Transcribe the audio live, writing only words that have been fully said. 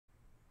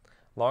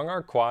Long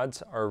arc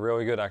quads are a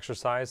really good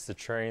exercise to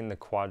train the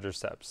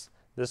quadriceps,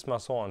 this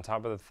muscle on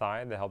top of the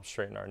thigh that helps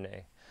straighten our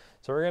knee.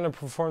 So we're going to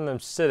perform them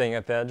sitting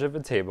at the edge of a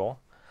table.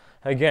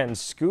 Again,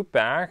 scoop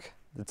back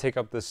to take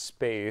up the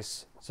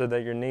space so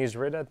that your knee's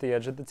right at the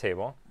edge of the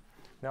table.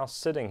 Now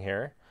sitting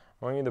here,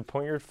 I want you to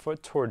point your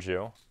foot towards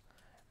you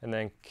and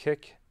then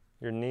kick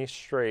your knee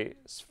straight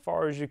as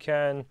far as you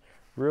can,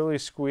 really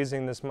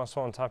squeezing this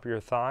muscle on top of your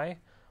thigh.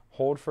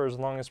 Hold for as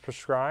long as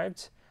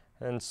prescribed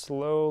and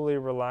slowly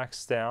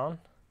relax down,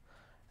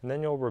 and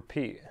then you'll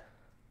repeat.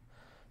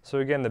 So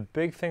again, the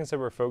big things that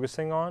we're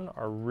focusing on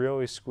are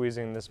really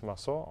squeezing this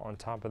muscle on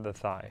top of the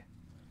thigh.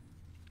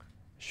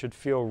 It should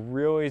feel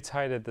really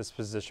tight at this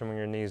position when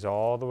your knee's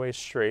all the way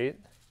straight,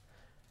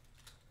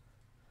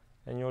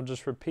 and you'll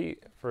just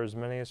repeat for as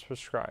many as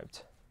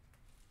prescribed.